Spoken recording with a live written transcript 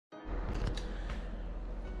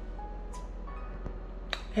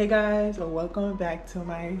Hey guys, welcome back to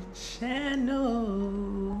my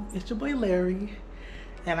channel. It's your boy Larry,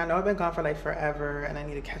 and I know I've been gone for like forever and I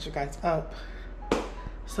need to catch you guys up.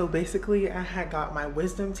 So basically I had got my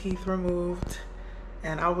wisdom teeth removed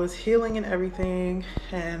and I was healing and everything,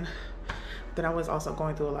 and then I was also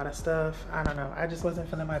going through a lot of stuff. I don't know, I just wasn't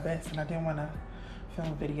feeling my best and I didn't want to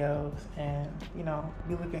film videos and, you know,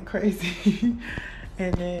 be looking crazy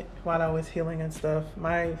in it while I was healing and stuff.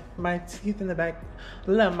 My teeth in the back,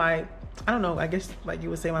 I don't know, I guess like you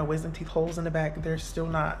would say my wisdom teeth holes in the back, they're still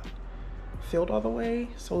not filled all the way.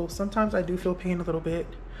 So sometimes I do feel pain a little bit,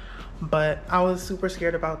 but I was super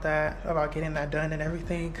scared about getting that done and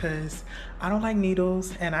everything, because I don't like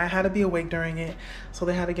needles and I had to be awake during it. So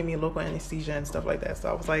they had to give me local anesthesia and stuff like that. So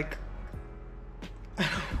I was like, I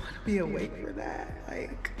don't want to be awake for that.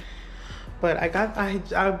 Like, but I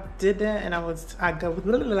did that, and I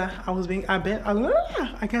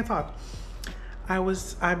can't talk. I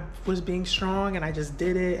was being strong, and I just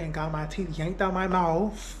did it and got my teeth yanked out my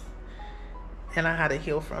mouth, and I had to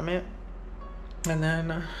heal from it. And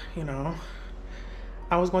then, you know,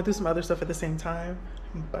 I was going through some other stuff at the same time,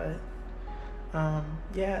 but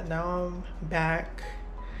yeah, now I'm back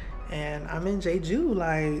and I'm in JeJu.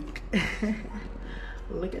 Like,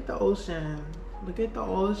 look at the ocean. Look at the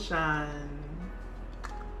ocean.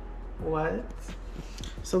 What?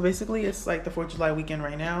 So basically it's like the 4th of July weekend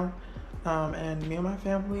right now. And me and my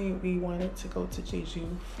family, we wanted to go to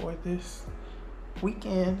JeJu for this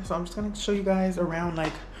weekend. So I'm just gonna show you guys around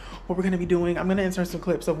like what we're gonna be doing. I'm gonna insert some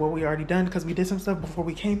clips of what we already done because we did some stuff before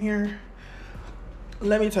we came here.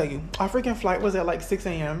 Let me tell you, our freaking flight was at like 6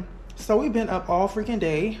 a.m. So we've been up all freaking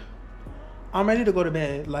day. I'm ready to go to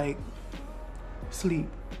bed, like sleep.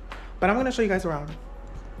 But I'm gonna show you guys around.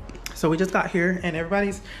 So we just got here and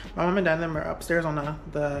my mom and dad and them are upstairs on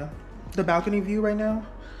the balcony view right now,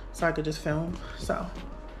 so I could just film. So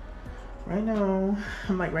right now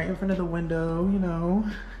I'm like right in front of the window, you know.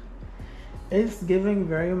 It's giving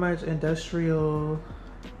very much industrial,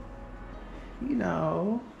 you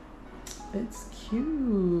know. It's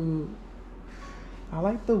cute. I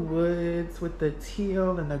like the woods with the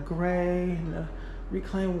teal and the gray and the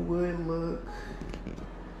reclaimed wood look.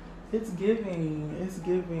 It's giving.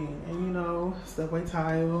 And you know, subway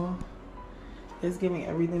tile. It's giving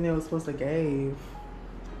everything they was supposed to give.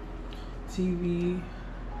 TV.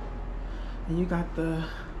 And you got the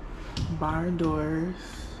barn doors.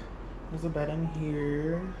 There's a bed in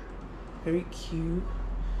here. Very cute.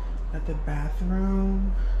 Got the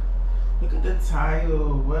bathroom. Look at the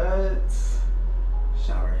tile. What?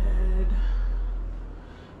 Shower head.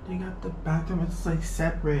 Then you got the bathroom. It's like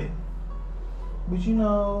separate. But you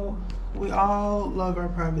know, we all love our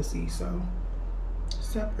privacy, so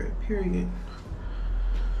separate, period.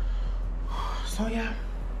 So yeah,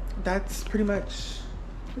 that's pretty much,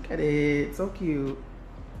 look at it, so cute.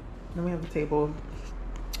 Then we have the table.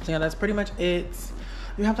 So yeah, that's pretty much it.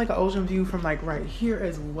 We have like an ocean view from like right here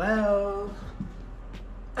as well.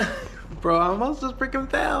 Bro, I almost just freaking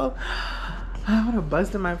fell. I would have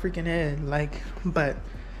busted my freaking head, like, but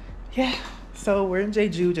yeah. So we're in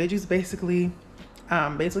JeJu. JeJu's basically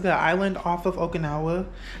an island off of Okinawa.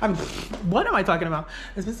 What am I talking about?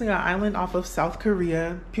 It's basically an island off of South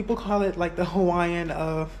Korea. People call it like the Hawaiian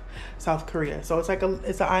of South Korea. So it's like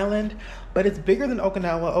it's an island, but it's bigger than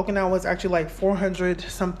Okinawa. Okinawa is actually like 400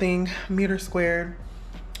 something meters squared,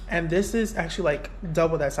 and this is actually like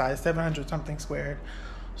double that size, 700 something squared.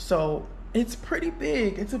 So it's pretty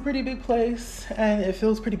big. It's a pretty big place, and it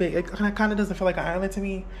feels pretty big. It kind of doesn't feel like an island to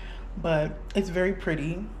me, but it's very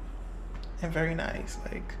pretty and very nice.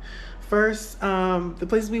 Like, first, the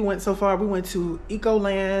places we went so far, we went to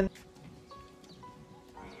Ecoland.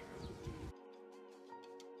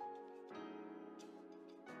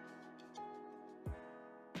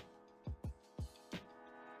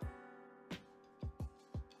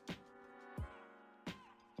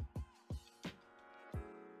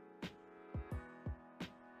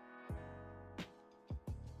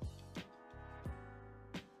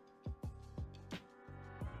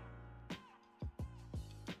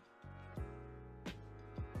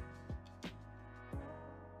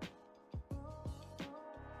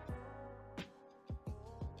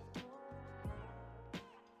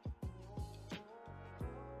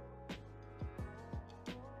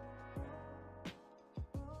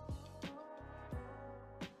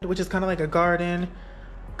 Which is kind of like a garden,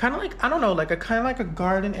 kind of like, I don't know, like a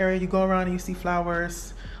garden area. You go around and you see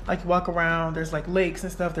flowers, like you walk around, there's like lakes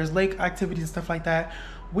and stuff, there's lake activities and stuff like that.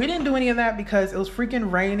 We didn't do any of that because it was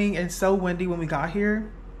freaking raining and so windy when we got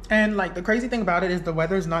here. And like the crazy thing about it is the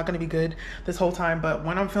weather is not going to be good this whole time. But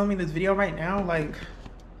when I'm filming this video right now, like,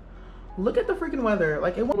 Look at the freaking weather.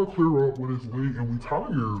 Like it Gotta clear up when it's late and we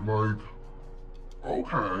tired. Like,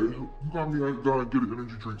 okay, you got me. I gotta get an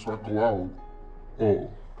energy drink so I can go out.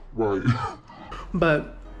 Oh, right.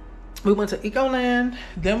 But we went to Ecoland.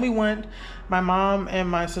 Then we went. My mom and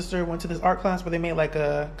my sister went to this art class where they made like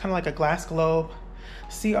a kind of like a glass globe,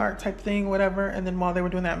 sea art type thing, whatever. And then while they were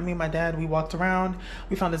doing that, me and my dad, we walked around.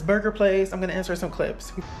 We found this burger place. I'm gonna insert some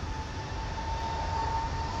clips.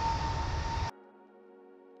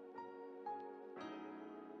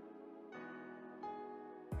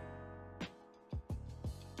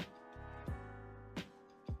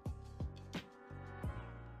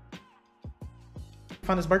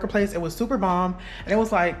 Found this burger place. It was super bomb, and it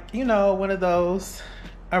was like, you know, one of those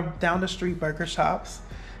down the street burger shops.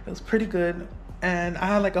 It was pretty good. And I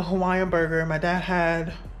had like a Hawaiian burger. My dad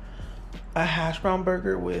had a hash brown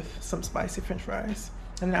burger with some spicy french fries.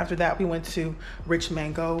 And then after that we went to Rich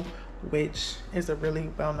Mango, which is a really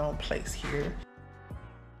well-known place here.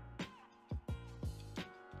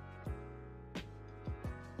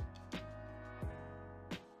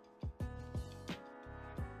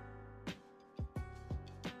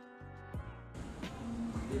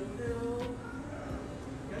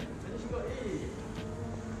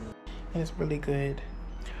 And it's really good.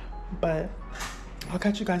 But I'll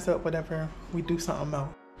catch you guys up whenever we do something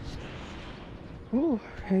else. Ooh,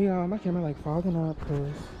 hey y'all, my camera like fogging up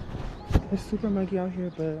because it's super muggy out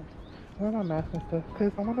here, but I got my mask and stuff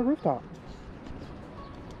because I'm on the rooftop.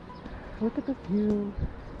 Look at the view.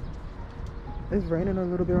 It's raining a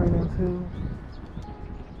little bit right now too.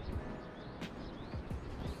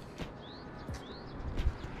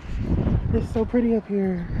 It's so pretty up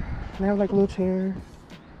here. They have like little chairs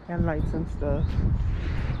and lights and stuff.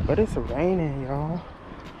 But it's raining, y'all.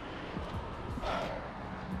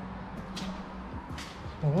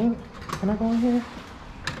 What? Can I go in here?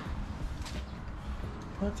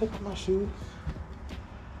 Can I take off my shoes?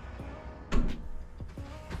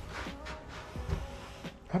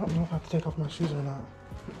 I don't know if I have to take off my shoes or not.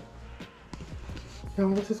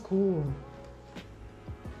 Yo, this is cool.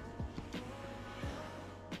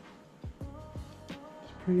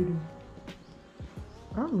 It's pretty.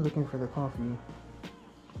 I'm looking for the coffee.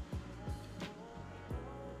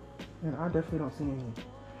 And I definitely don't see any.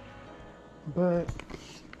 But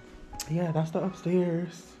yeah, that's the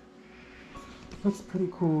upstairs. Looks pretty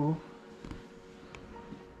cool.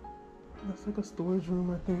 That's like a storage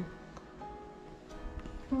room, I think.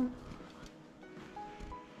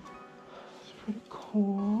 It's pretty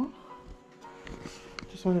cool.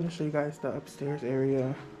 Just wanted to show you guys the upstairs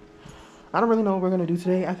area. I don't really know what we're gonna do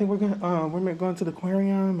today. I think we're going to the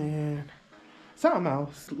aquarium and something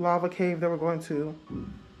else. Lava cave that we're going to.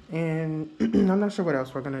 And I'm not sure what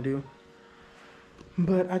else we're gonna do.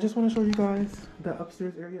 But I just want to show you guys the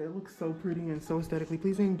upstairs area. It looks so pretty and so aesthetically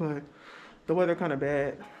pleasing, but the weather kind of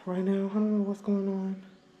bad right now. I don't know what's going on.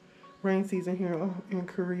 Rain season here in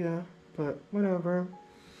Korea, but whatever.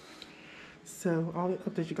 So I'll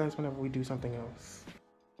update you guys whenever we do something else.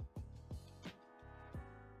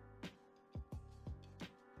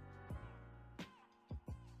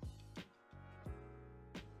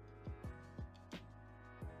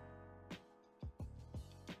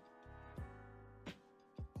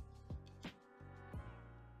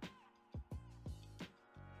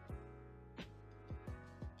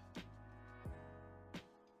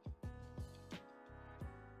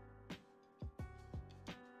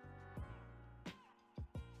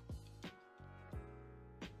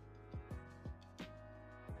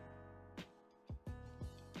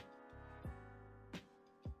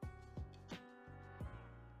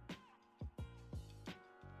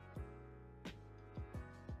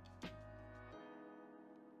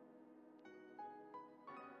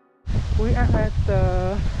 We are at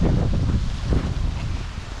the,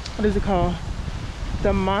 what is it called?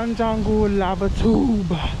 The Manjangu Lava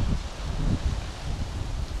Tube.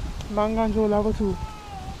 Manganjo Lava Tube.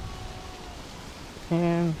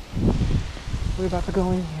 And we're about to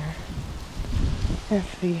go in here and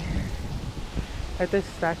see at this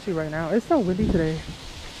statue right now. It's so windy today.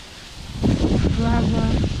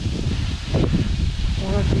 Lava.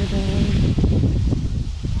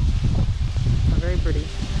 Very pretty.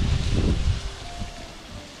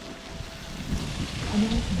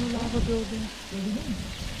 Lava building.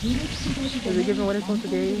 Is it giving what it's supposed to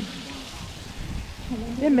give?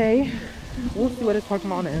 It may. We'll see what it's talking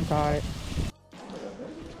about on the inside.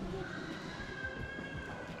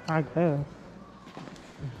 I guess.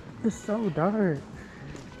 It's so dark.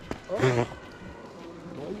 Oh.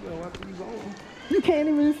 You can't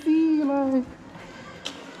even see, like.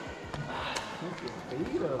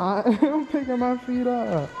 I am picking my feet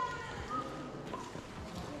up.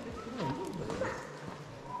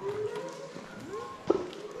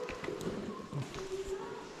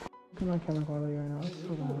 My camera quality right now. It's so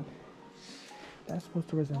bad. That's supposed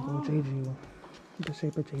to resemble JeJu. The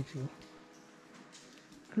shape of JeJu.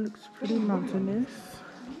 It looks pretty mountainous.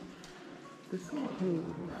 This cave.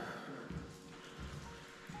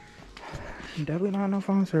 Definitely not no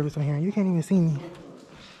phone service on here. You can't even see me.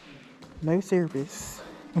 No service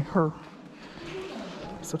in her.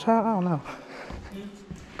 So child, I don't know.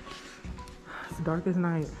 It's dark as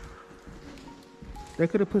night. They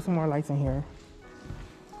could have put some more lights in here.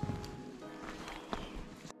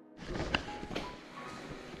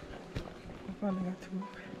 I finally got to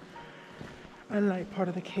a light part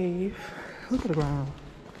of the cave. Look at the ground.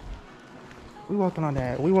 We walking on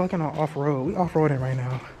that. We walking on off-road. We off-roading right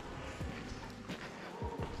now.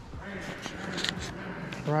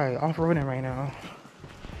 Right, off-roading right now.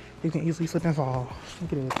 You can easily slip and fall.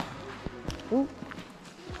 Look at this. Ooh.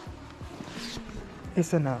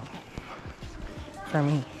 It's a no. For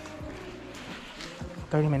me.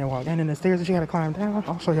 30-minute walk. And then the stairs that you gotta climb down.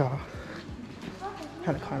 I'll show y'all.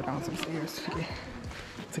 Had to climb down some stairs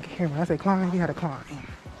to get here. When I say climb, you had to climb.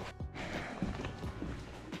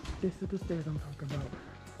 This is the stairs I'm talking about.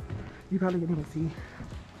 You probably didn't even see.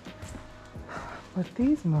 But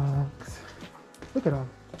these mugs, look at them.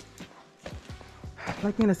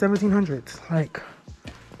 Like in the 1700s. Like,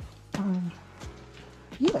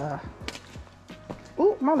 yeah.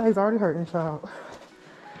 Ooh, my legs already hurting, child.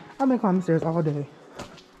 I've been climbing stairs all day.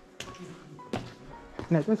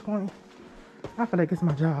 And at this point, I feel like it's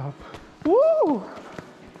my job. Woo!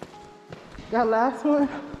 That last one?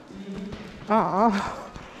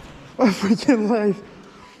 My freaking legs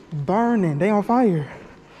burning. They on fire.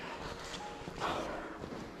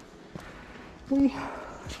 We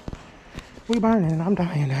burning and I'm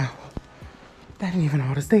dying now. That ain't even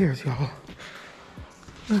all the stairs, y'all.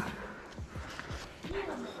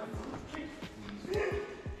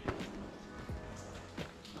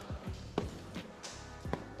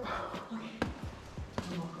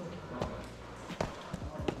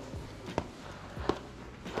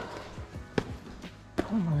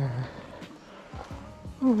 Oh my God.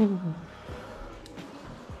 Ooh.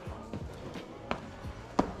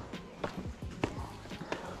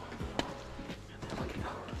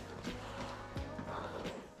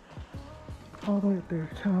 All the way up there,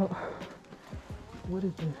 child. What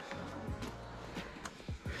is this?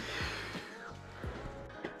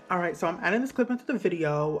 Alright, so I'm adding this clip into the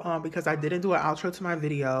video because I didn't do an outro to my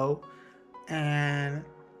video. And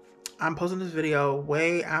I'm posting this video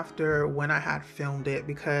way after when I had filmed it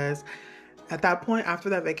because at that point, after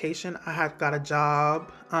that vacation, I had got a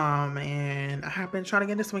job and I have been trying to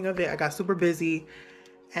get in the swing of it. I got super busy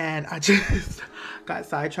and I just got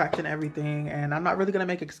sidetracked and everything. And I'm not really going to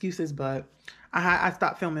make excuses, but I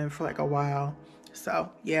stopped filming for like a while. So,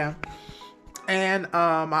 yeah. And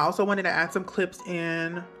I also wanted to add some clips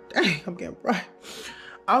in. Dang, I'm getting right.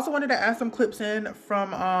 I also wanted to add some clips in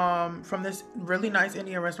from this really nice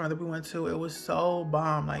Indian restaurant that we went to. It was so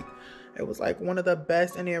bomb. Like, it was like one of the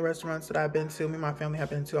best Indian restaurants that I've been to. Me and my family have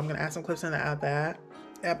been to. I'm gonna add some clips in to add that.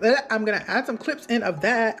 I'm gonna add some clips in of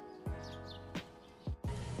that.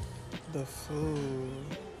 The food,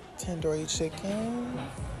 tandoori chicken.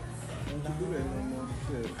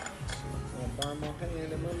 Burn my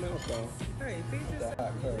hand in my mouth though. Hey, feed yourself. The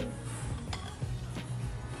hot curve.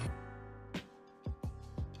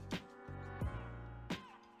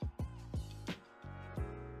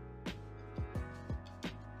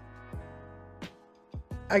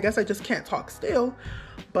 I guess I just can't talk still,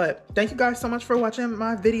 but thank you guys so much for watching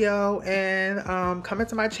my video and coming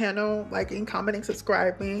to my channel, liking, commenting,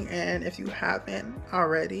 subscribing, and if you haven't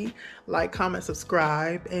already, like, comment,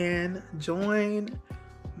 subscribe, and join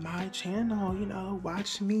my channel. You know,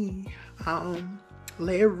 watch me,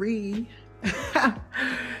 Larry.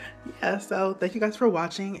 Yeah, so thank you guys for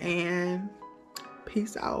watching and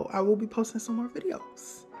peace out. I will be posting some more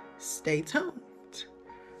videos. Stay tuned,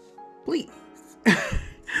 please.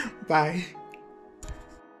 Bye.